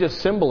religious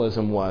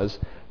symbolism was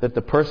that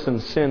the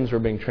person's sins were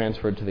being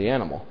transferred to the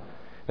animal.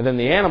 And then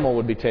the animal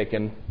would be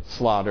taken,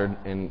 slaughtered,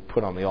 and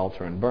put on the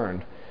altar and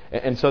burned.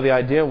 And so the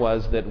idea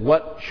was that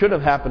what should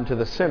have happened to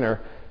the sinner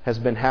has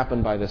been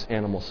happened by this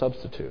animal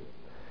substitute.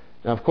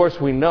 Now, of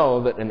course, we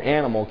know that an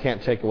animal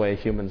can't take away a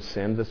human's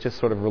sins. It's just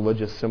sort of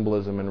religious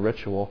symbolism and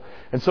ritual.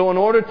 And so in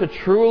order to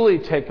truly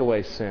take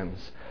away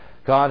sins,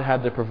 God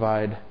had to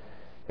provide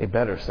a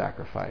better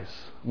sacrifice,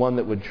 one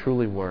that would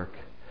truly work.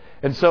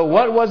 And so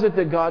what was it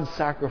that God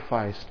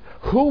sacrificed?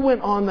 Who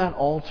went on that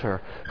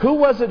altar? Who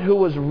was it who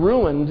was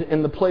ruined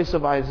in the place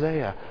of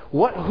Isaiah?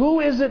 Who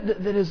is it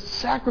that is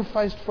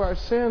sacrificed for our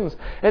sins?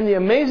 And the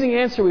amazing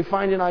answer we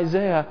find in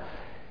Isaiah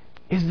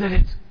is that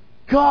it's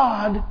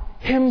God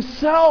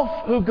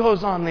Himself who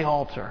goes on the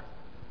altar.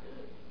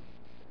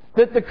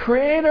 That the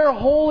Creator,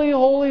 holy,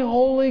 holy,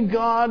 holy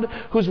God,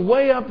 who's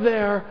way up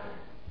there,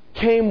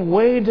 came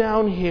way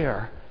down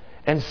here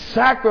and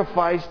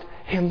sacrificed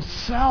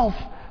Himself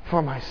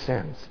for my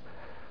sins.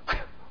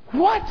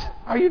 What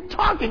are you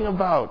talking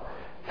about?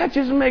 That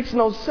just makes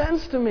no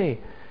sense to me.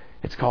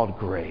 It's called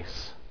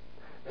grace.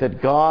 That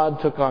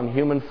God took on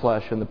human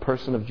flesh in the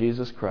person of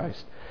Jesus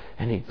Christ,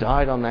 and He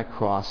died on that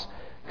cross.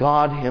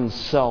 God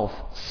Himself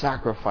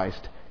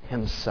sacrificed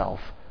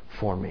Himself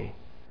for me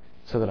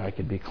so that I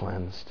could be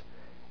cleansed.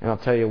 And I'll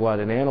tell you what,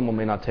 an animal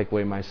may not take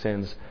away my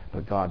sins,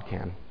 but God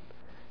can.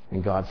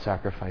 And God's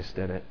sacrifice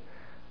did it.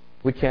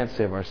 We can't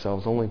save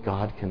ourselves. Only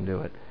God can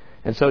do it.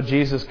 And so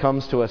Jesus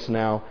comes to us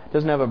now. He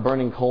doesn't have a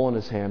burning coal in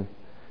His hand,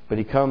 but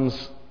He comes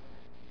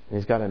and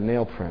He's got a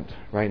nail print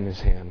right in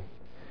His hand.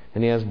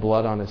 And He has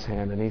blood on His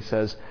hand. And He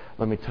says,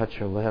 let me touch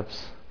your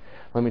lips.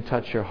 Let me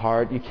touch your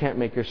heart. You can't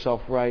make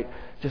yourself right.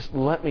 Just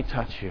let me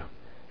touch you,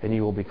 and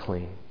you will be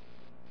clean.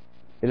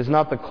 It is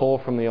not the coal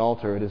from the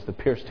altar. It is the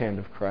pierced hand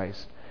of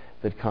Christ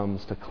that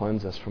comes to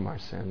cleanse us from our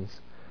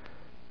sins.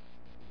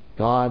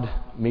 God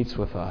meets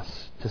with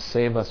us to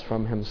save us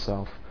from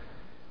Himself.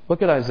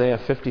 Look at Isaiah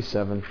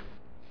 57.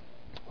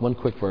 One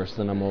quick verse,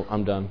 then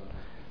I'm done.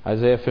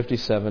 Isaiah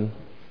 57,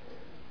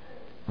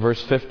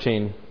 verse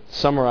 15,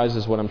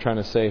 summarizes what I'm trying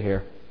to say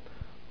here.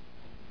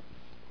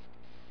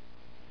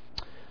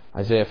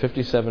 Isaiah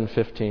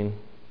 57:15.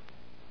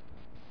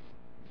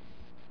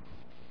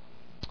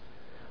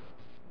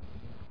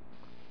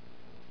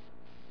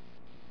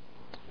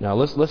 Now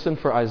listen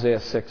for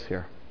Isaiah 6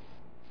 here.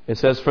 It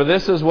says, "For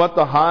this is what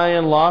the high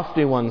and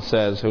lofty one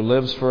says, who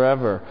lives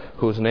forever,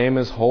 whose name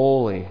is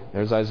holy."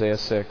 There's Isaiah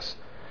 6.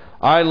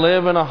 "I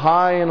live in a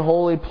high and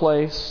holy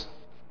place,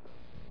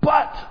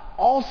 but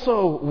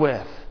also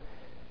with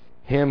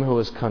him who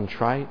is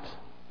contrite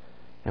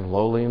and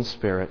lowly in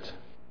spirit,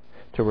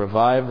 to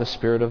revive the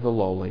spirit of the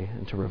lowly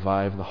and to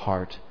revive the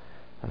heart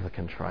of the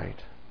contrite."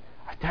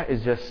 That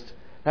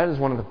is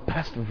one of the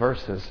best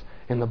verses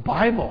in the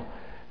Bible.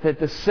 That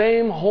the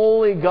same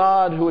holy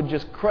God who would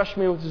just crush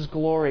me with His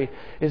glory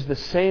is the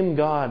same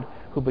God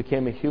who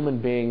became a human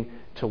being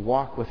to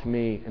walk with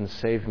me and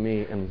save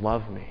me and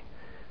love me.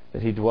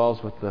 That He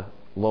dwells with the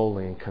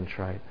lowly and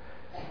contrite.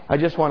 I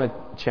just want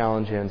to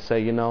challenge you and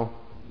say, I don't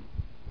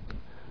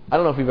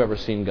know if you've ever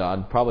seen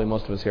God. Probably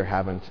most of us here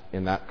haven't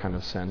in that kind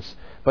of sense.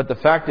 But the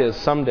fact is,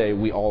 someday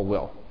we all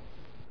will.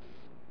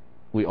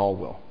 We all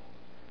will.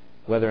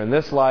 Whether in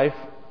this life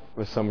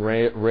with some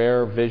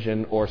rare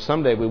vision, or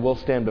someday we will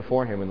stand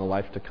before Him in the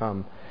life to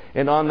come.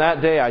 And on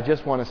that day, I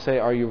just want to say,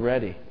 are you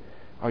ready?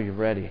 Are you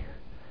ready?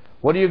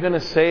 What are you going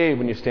to say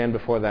when you stand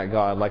before that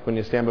God? Like when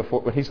He stood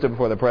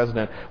before the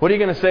president. What are you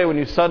going to say when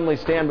you suddenly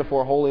stand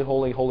before holy,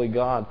 holy, holy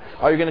God?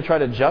 Are you going to try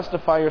to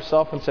justify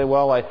yourself and say,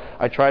 well,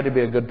 I tried to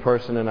be a good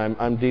person and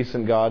I'm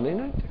decent, God?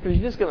 You're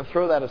just going to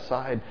throw that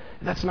aside.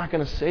 That's not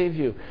going to save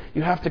you.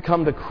 You have to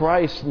come to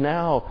Christ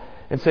now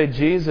and say,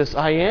 Jesus,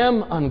 I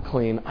am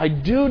unclean. I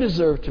do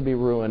deserve to be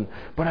ruined,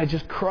 but I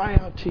just cry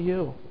out to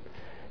You.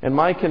 And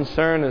my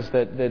concern is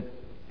that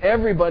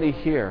everybody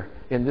here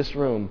in this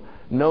room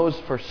knows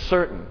for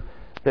certain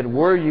that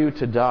were you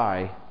to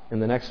die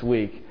in the next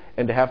week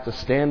and to have to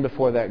stand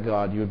before that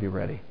God, you would be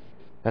ready.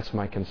 That's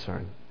my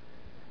concern.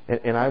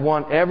 And I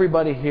want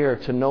everybody here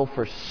to know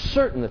for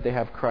certain that they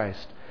have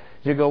Christ.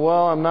 You go,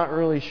 well, I'm not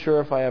really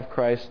sure if I have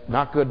Christ.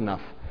 Not good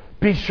enough.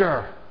 Be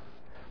sure.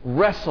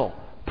 Wrestle.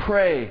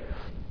 Pray.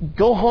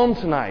 Go home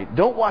tonight.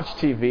 Don't watch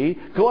TV.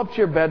 Go up to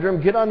your bedroom.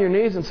 Get on your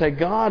knees and say,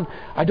 God,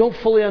 I don't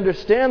fully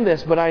understand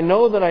this, but I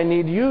know that I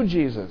need you,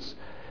 Jesus.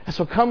 And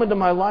so come into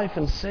my life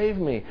and save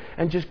me.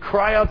 And just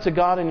cry out to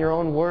God in your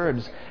own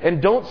words.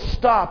 And don't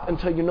stop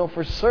until you know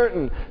for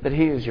certain that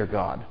He is your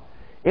God.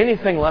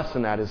 Anything less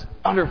than that is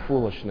utter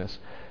foolishness.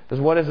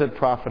 Because what does it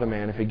profit a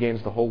man if he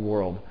gains the whole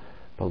world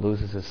but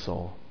loses his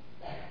soul?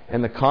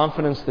 And the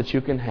confidence that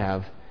you can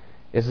have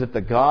is that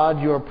the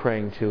God you are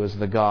praying to is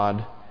the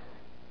God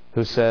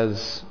who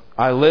says,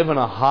 I live in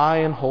a high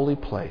and holy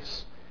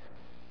place,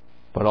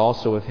 but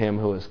also with Him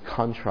who is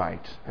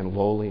contrite and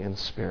lowly in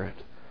spirit,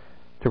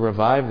 to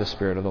revive the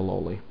spirit of the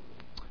lowly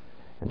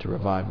and to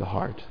revive the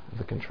heart of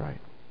the contrite.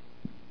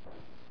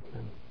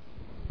 Amen.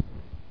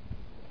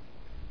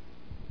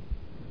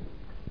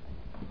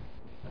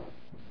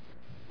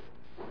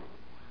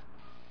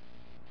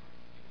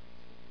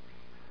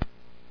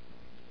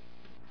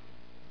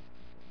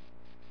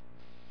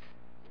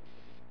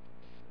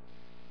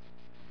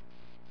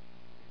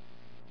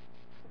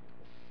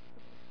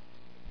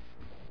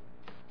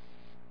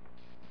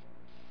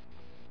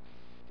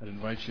 I'd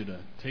invite you to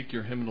take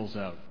your hymnals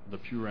out, the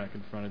pew rack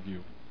in front of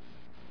you.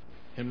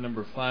 Hymn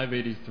number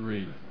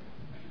 583.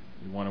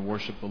 We want to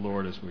worship the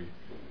Lord as we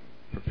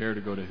prepare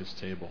to go to His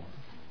table.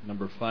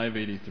 Number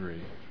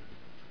 583.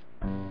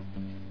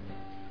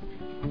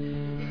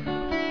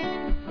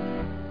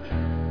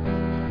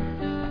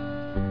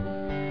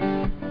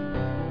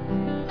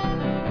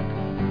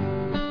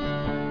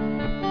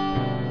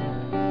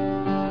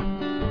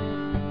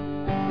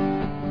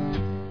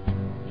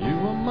 You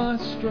are my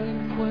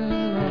strength when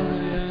I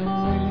am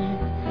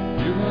weak.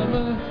 You are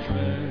the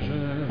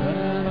treasure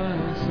that I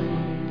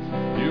seek.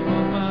 You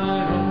are my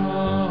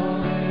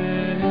all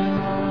in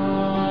all.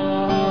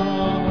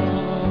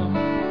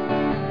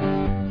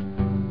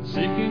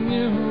 Seeking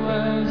you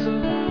as a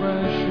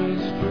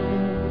precious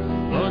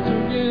jewel, Lord, to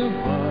give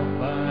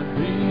up I'd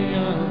be a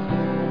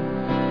fool.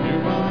 You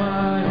are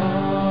my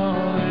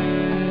all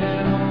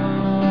in all.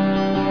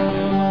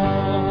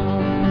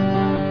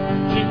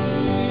 Jesus,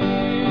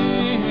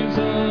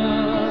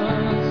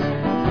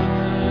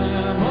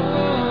 Lamb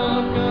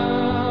of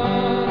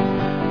God,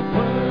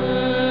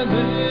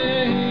 worthy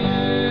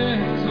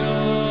is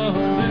your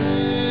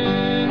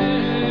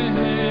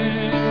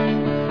name.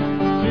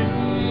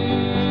 Jesus,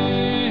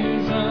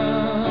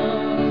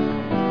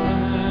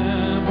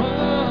 Lamb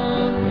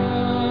of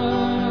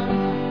God,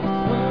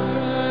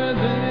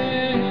 worthy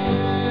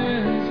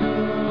is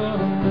your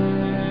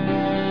name.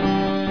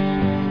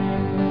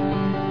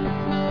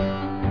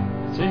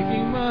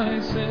 Taking my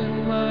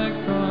sin, my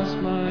cross,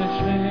 my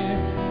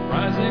shame,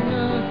 rising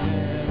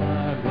again, I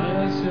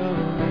bless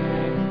your